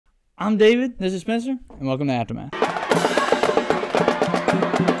I'm David, this is Spencer, and welcome to Aftermath.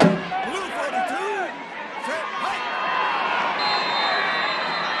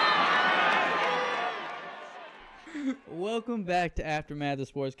 Welcome back to Aftermath, the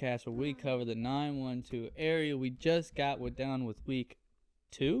Sportscast, where we cover the 9-1-2 area. We just got done with week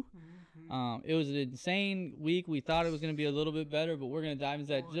 2. It was an insane week. We thought it was going to be a little bit better, but we're going to dive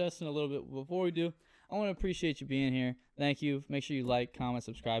into that just in a little bit. Before we do, I want to appreciate you being here. Thank you. Make sure you like, comment,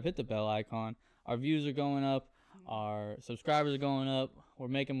 subscribe, hit the bell icon. Our views are going up. Our subscribers are going up. We're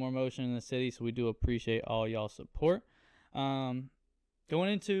making more motion in the city, so we do appreciate all y'all's support. Going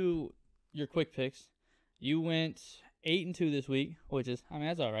into your quick picks, you went 8-2 this week, which is,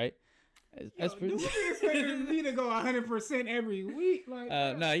 that's all right. That's pretty. You expected me to go 100% every week?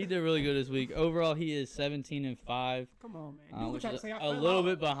 No, he did really good this week. Overall, he is 17-5. Come on, man. Which is a little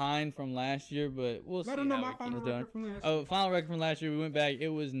bit behind from last year, but we'll see. Let him know my final record from last year. Final record from last year. We went back. It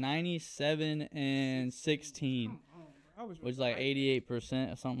was 97-16, which is like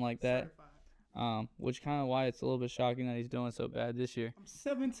 88% or something like that. Which kind of why it's a little bit shocking that he's doing so bad this year. I'm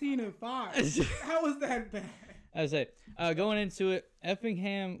 17-5. How is that bad? I say, going into it,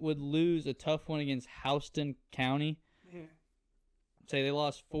 Effingham would lose a tough one against Houston County. Yeah. Say they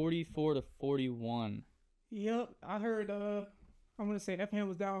lost 44-41. Yep, I heard. I'm gonna say Effingham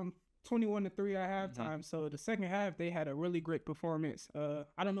was down 21-3 at halftime. So the second half they had a really great performance.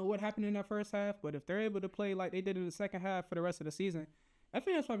 I don't know what happened in that first half, but if they're able to play like they did in the second half for the rest of the season,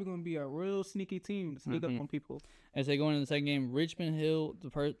 Effingham's probably going to be a real sneaky team to sneak up on people. As they go into the second game, Richmond Hill,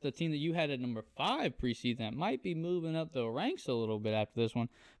 the team that you had at number 5 preseason, that might be moving up the ranks a little bit after this one,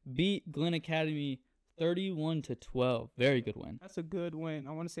 beat Glen Academy 31-12. Very good win. That's a good win.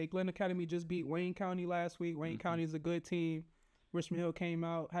 I want to say Glen Academy just beat Wayne County last week. Wayne County is a good team. Richmond Hill came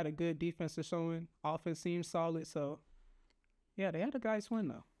out, had a good defensive showing. Offense seemed solid. So, yeah, they had a nice win,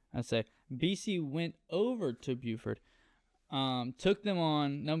 though. I say BC went over to Buford. Took them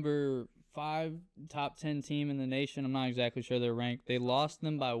on number 5 top 10 team in the nation. I'm not exactly sure their rank. They lost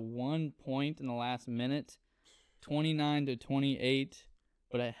them by 1 point in the last minute, 29-28,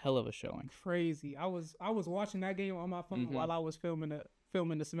 but a hell of a showing. Crazy. I was watching that game on my phone while I was filming the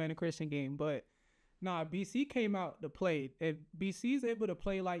Savannah Christian game, but BC came out to play. If BC's able to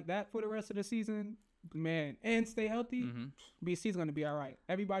play like that for the rest of the season, man, and stay healthy, BC's going to be all right.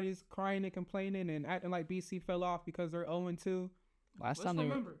 Everybody's crying and complaining and acting like BC fell off because they're 0-2. Last time they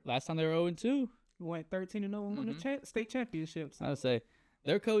were 0-2. Went 13-0 and won the state championships. I would say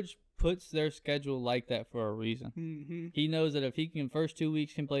their coach puts their schedule like that for a reason. He knows that if he can, first 2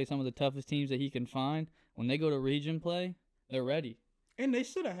 weeks can play some of the toughest teams that he can find, when they go to region play, they're ready. And they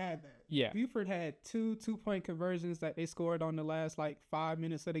should have had that. Yeah. Buford had 2 2-point conversions that they scored on the last 5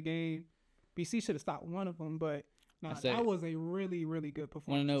 minutes of the game. BC should have stopped one of them, but that was a really, really good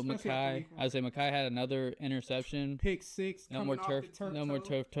performance. Want to know Mackay? I would say Mackay had another interception. Pick 6. No more turf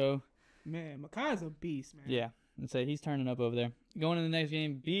toe. Man, Mackay's a beast, man. Yeah, and say he's turning up over there. Going to the next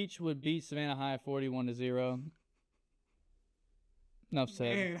game, Beach would beat Savannah High 41-0. Enough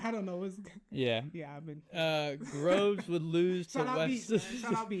said. Man, I don't know. Yeah. Yeah, I've been. Groves would lose to Shout West.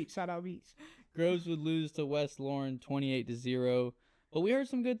 Shout out Beach. Groves would lose to West Lauren 28-0. But we heard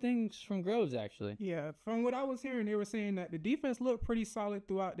some good things from Groves, actually. Yeah, from what I was hearing, they were saying that the defense looked pretty solid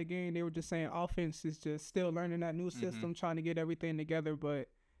throughout the game. They were just saying offense is just still learning that new system, trying to get everything together. But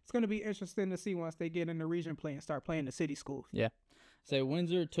it's going to be interesting to see once they get in the region play and start playing the city schools. Yeah. So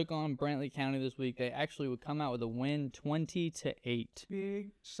Windsor took on Brantley County this week. They actually would come out with a win 20-8.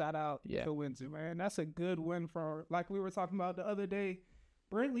 Big shout out to Windsor, man. That's a good win for, like we were talking about the other day.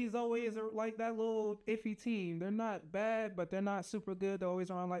 Brantley's always like that little iffy team. They're not bad, but they're not super good. They're always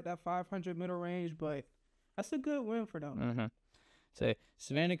around like that 500 middle range, but that's a good win for them. So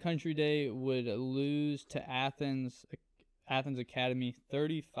Savannah Country Day would lose to Athens Academy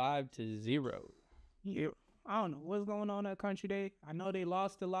 35-0. Yeah, I don't know what's going on at Country Day. I know they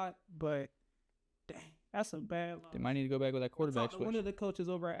lost a lot, but dang, that's a bad loss. They might need to go back with that quarterback switch. One of the coaches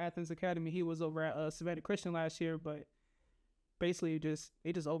over at Athens Academy, he was over at Savannah Christian last year, but basically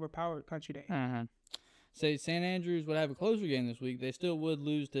they just overpowered Country Day. Say St. Andrews would have a closer game this week. They still would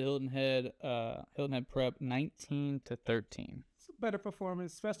lose to Hilton Head Prep 19-13. It's a better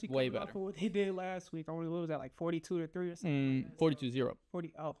performance, especially way better for what they did last week. Only was that like 42-3 or something. 42-0.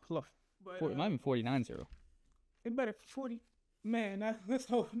 40. Oh, close. It might have been 49-0. It better 40. Man, let's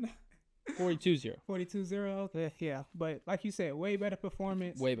hope not. 42-0. 42-0. Yeah, but like you said, way better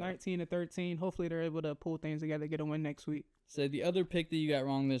performance. Way better. 19-13. Hopefully they're able to pull things together, get a win next week. So the other pick that you got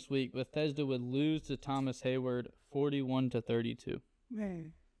wrong this week, Bethesda would lose to Thomas Hayward 41-32.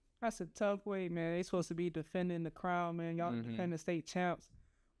 Man, that's a tough way, man. They supposed to be defending the crown, man. Y'all defending state champs.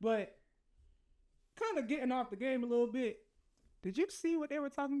 But kind of getting off the game a little bit. Did you see what they were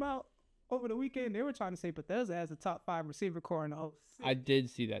talking about over the weekend? They were trying to say Bethesda has a top 5 receiver core in the whole city. I did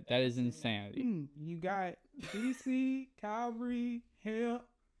see that. That is insanity. You got DC, Calvary, Hemp.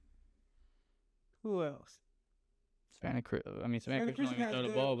 Who else? Savannah Christian don't even has throw the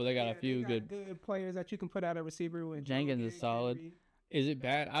good- ball, but they got a few they got good. players that you can put out a receiver with. Jenkins is solid. Is it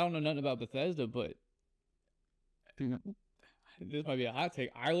bad? I don't know nothing about Bethesda, but this might be a hot take.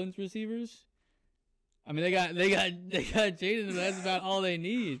 Ireland's receivers. I mean, they got Jaden, and that's about all they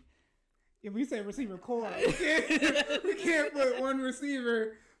need. If we say receiver core, we can't put one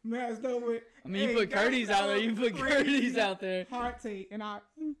receiver matched up with. I mean, you put Curtis out there. You put Curtis out there. Hard take, and I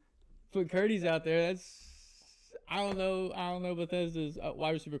put Curtis out there. That's I don't know Bethesda's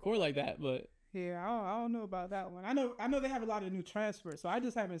wide receiver core like that, but yeah, I don't know about that one. I know they have a lot of new transfers, so I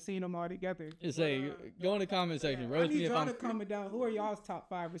just haven't seen them all together. Just say go in the comment section. Roast me if I'm. to comment down. Who are y'all's top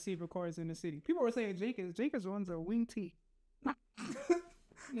 5 receiver cores in the city? People were saying Jenkins. Jenkins runs a wing T.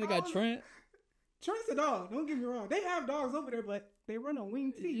 They got Trent. Trent's a dog. Don't get me wrong. They have dogs over there, but they run a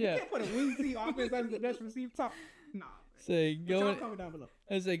wing T. Yeah. You can't put a wing T offense as the best receiver top. Nah. Say Comment down below.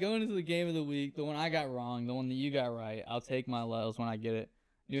 Let's say going into the game of the week, the one I got wrong, the one that you got right. I'll take my L's when I get it.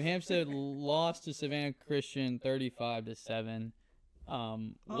 New Hampstead lost to Savannah Christian 35-7.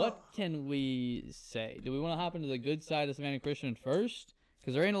 What can we say? Do we want to hop into the good side of Savannah Christian first?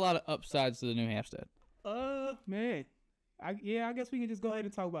 Because there ain't a lot of upsides to the New Hampstead. Man. I guess we can just go ahead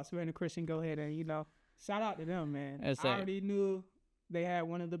and talk about Savannah Christian. Go ahead and, shout out to them, man. I already knew they had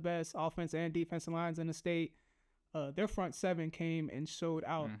one of the best offense and defensive lines in the state. Their front seven came and showed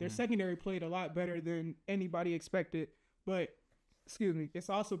out. Mm-hmm. Their secondary played a lot better than anybody expected, but it's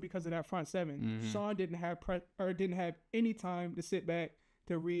also because of that front seven. Mm-hmm. Sean didn't have any time to sit back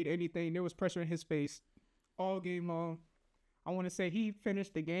to read anything. There was pressure in his face all game long. I want to say he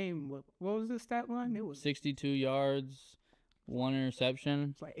finished the game with, what was the stat line? It was 62 yards, 1 interception.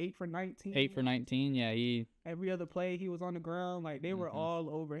 It's like 8 for 19. 8 for 19. Yeah, every other play he was on the ground. Like they were all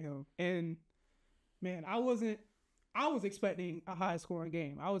over him. And man, I was expecting a high scoring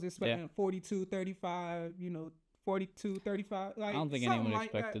game. I was expecting 42-35, 42-35. Like, I don't think anyone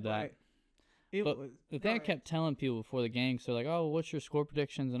expected that. But the thing I kept telling people before the game, so like, oh, what's your score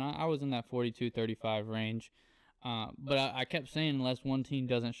predictions? And I was in that 42-35 range. But I kept saying unless one team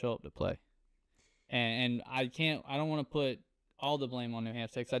doesn't show up to play. And I don't want to put all the blame on New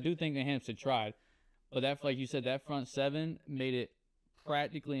Hampstead, because I do think New Hampstead tried. But that, like you said, that front seven made it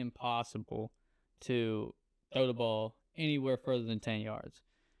practically impossible to throw the ball anywhere further than 10 yards.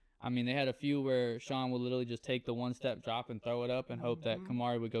 I mean, they had a few where Sean would literally just take the one-step drop and throw it up and hope that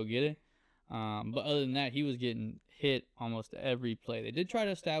Kamari would go get it. But other than that, he was getting hit almost every play. They did try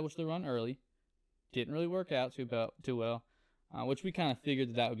to establish the run early. Didn't really work out too well, which we kind of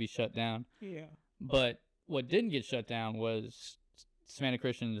figured that would be shut down. Yeah. But what didn't get shut down was Savannah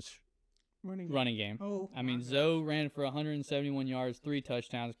Christian's running game. Oh, I mean, Zoe ran for 171 yards, 3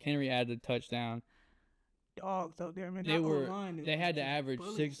 touchdowns. Kenry added a touchdown. Dogs out there, man. They had to average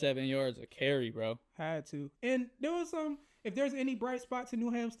 6-7 yards a carry, bro. Had to. And there was if there's any bright spots in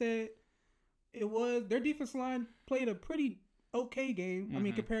New Hampstead, it was their defense line played a pretty okay game. Mm-hmm. I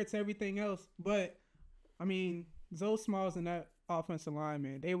mean, compared to everything else. But I mean, Zoe Smalls and that offensive line,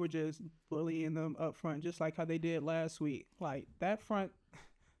 man, they were just bullying them up front, just like how they did last week. Like that front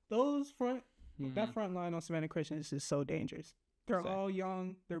line on Savannah Christian is just so dangerous. They're all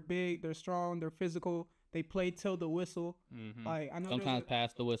young, they're big, they're strong, they're physical. They play till the whistle. Mm-hmm. Like I know sometimes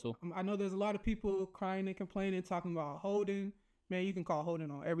past the whistle. I know there's a lot of people crying and complaining, talking about holding. Man, you can call holding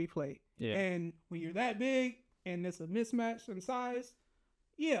on every play. Yeah. And when you're that big and it's a mismatch in size,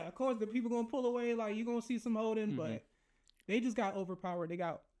 yeah, of course the people gonna pull away. Like you're gonna see some holding, but they just got overpowered. They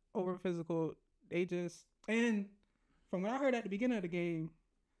got over physical. And from what I heard at the beginning of the game,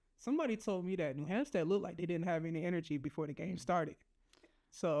 somebody told me that New Hampstead looked like they didn't have any energy before the game started.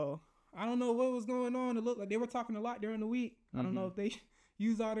 So I don't know what was going on. It looked like they were talking a lot during the week. I don't know if they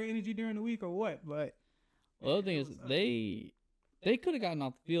used all their energy during the week or what. But the other thing is they could have gotten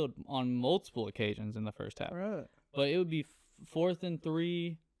off the field on multiple occasions in the first half. Right. But it would be 4th and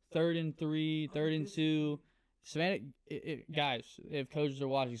 3, 3rd and 3, 3rd and 2. Savannah, guys, if coaches are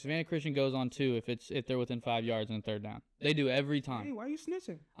watching, Savannah Christian goes on 2 if they're within 5 yards in 3rd down. They do every time. Hey, why are you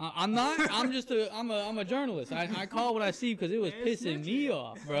snitching? I'm not. I'm just I'm a journalist. I call what I see because it was pissing me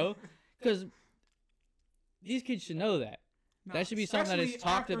off, bro. Because these kids should know that. That should be something that is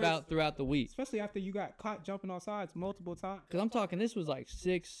talked about throughout the week. Especially after you got caught jumping off sides multiple times. Because I'm talking, this was like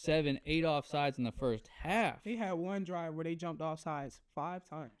 6, 7, 8 offsides in the first half. They had one drive where they jumped off sides 5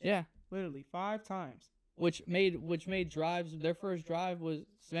 times. Yeah. Literally 5 times. which made drives. Their first drive was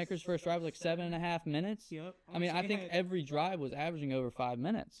Smackers' first drive was like 7.5 minutes. Yep. I mean, I think every drive was averaging over 5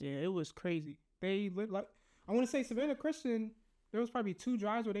 minutes. Yeah, it was crazy. They looked like, I want to say Savannah Christian. There was probably 2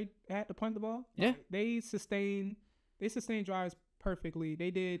 drives where they had to punt the ball. Yeah. Like, they sustained drives perfectly.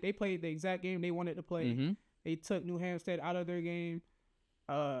 They played the exact game they wanted to play. Mm-hmm. They took New Hampstead out of their game.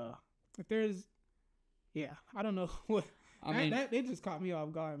 If there's, yeah, I don't know what. I mean, that they just caught me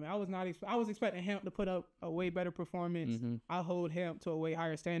off guard, man. I was expecting Hamp to put up a way better performance. Mm-hmm. I hold Hamp to a way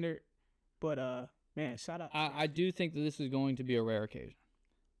higher standard, but man, shout out. I do think that this is going to be a rare occasion.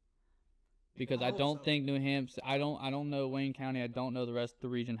 Because I don't think New Hampshire. I don't know Wayne County. I don't know the rest of the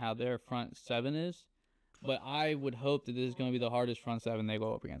region how their front seven is, but I would hope that this is going to be the hardest front seven they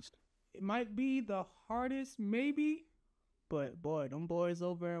go up against. It might be the hardest, maybe, but boy, them boys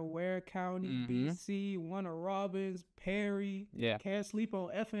over in Ware County, BC, Warner Robins, Perry, can't sleep on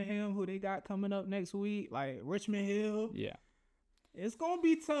Effingham, who they got coming up next week, like Richmond Hill. Yeah, it's gonna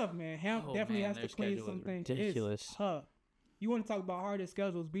be tough, man. Hamp definitely has to clean something. Ridiculous. It's tough. You want to talk about hardest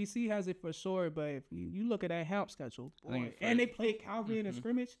schedules? BC has it for sure, but if you look at that Hamp schedule, boy, and they played Calvin in a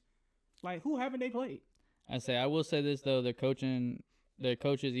scrimmage, like who haven't they played? I will say this though, their coaches,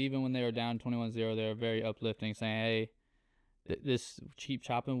 even when they were down 21-0, they were very uplifting, saying, "Hey, this cheap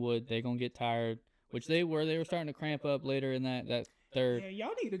chopping wood, they're gonna get tired," which they were. They were starting to cramp up later in that third. Yeah,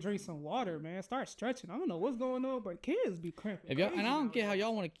 y'all need to drink some water, man. Start stretching. I don't know what's going on, but kids be cramping. And I don't get how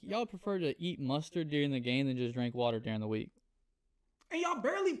y'all prefer to eat mustard during the game than just drink water during the week. And y'all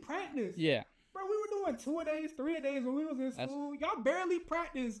barely practice. Yeah. Bro, we were doing 2-a-days, 3-a-days when we was in school. Y'all barely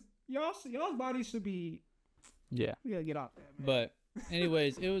practice. Y'all's body should be. Yeah. We gotta get off that, man. But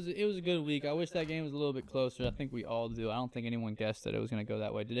anyways, it was a good week. I wish that game was a little bit closer. I think we all do. I don't think anyone guessed that it was gonna go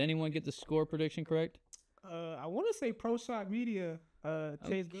that way. Did anyone get the score prediction correct? I want to say Pro Shot Media.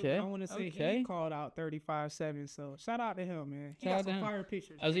 Chase Goodman, I want to say he called out 35-7. So shout out to him, man. He got some fire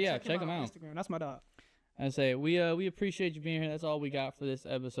pictures. Check him out. Instagram. That's my dog. I say we appreciate you being here. That's all we got for this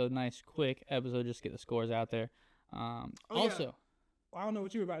episode. Nice, quick episode. Just get the scores out there. Also, I don't know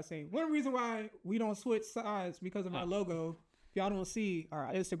what you were about to say. One reason why we don't switch sides because of our logo. If y'all don't see,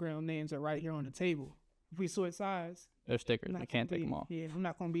 our Instagram names are right here on the table. If we switch sides, they're stickers. I can't take them off. Yeah, I'm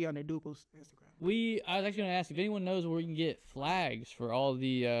not gonna be on their Duple's Instagram. I was actually gonna ask if anyone knows where we can get flags for all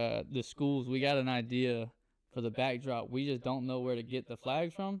the schools. We got an idea for the backdrop. We just don't know where to get the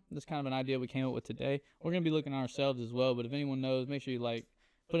flags from. That's kind of an idea we came up with today. We're going to be looking ourselves as well, but if anyone knows, make sure you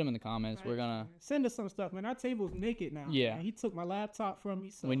put them in the comments. We're going to send us some stuff, man. Our table's naked now. Yeah. Man. He took my laptop from me,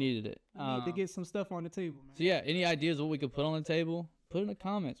 so we needed it. We need to get some stuff on the table, man. So yeah, any ideas what we could put on the table? Put it in the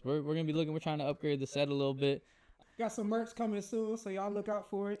comments. We're going to be looking. We're trying to upgrade the set a little bit. Got some merch coming soon, so y'all look out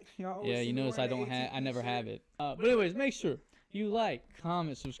for it. You notice I never have it. But anyways, make sure you like,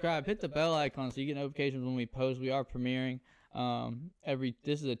 comment, subscribe, hit the bell icon so you get notifications when we post. We are premiering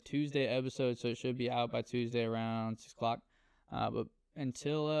this is a Tuesday episode, so it should be out by Tuesday around 6 o'clock. But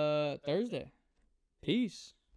until Thursday, peace.